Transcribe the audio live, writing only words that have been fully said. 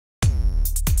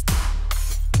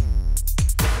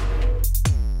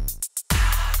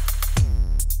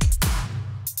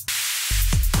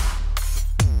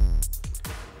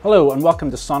Hello and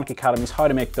welcome to Sonic Academy's How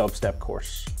to Make Dubstep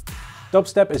course.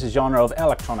 Dubstep is a genre of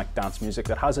electronic dance music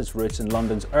that has its roots in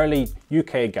London's early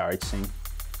UK garage scene.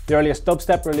 The earliest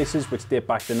dubstep releases, which date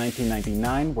back to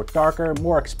 1999, were darker,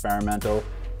 more experimental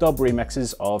dub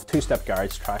remixes of two-step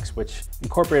garage tracks which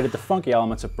incorporated the funky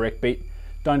elements of breakbeat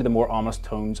down to the more ominous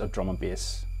tones of drum and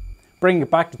bass. Bringing it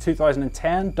back to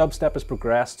 2010, dubstep has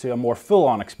progressed to a more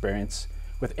full-on experience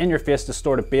with in-your-face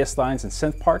distorted bass lines and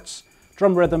synth parts,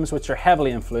 drum rhythms which are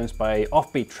heavily influenced by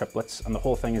offbeat triplets, and the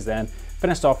whole thing is then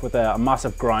finished off with a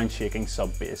massive ground-shaking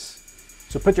sub-bass.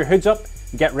 So put your hoods up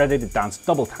and get ready to dance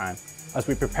double time as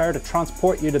we prepare to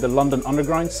transport you to the London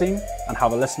underground scene and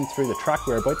have a listen through the track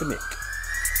we're about to make.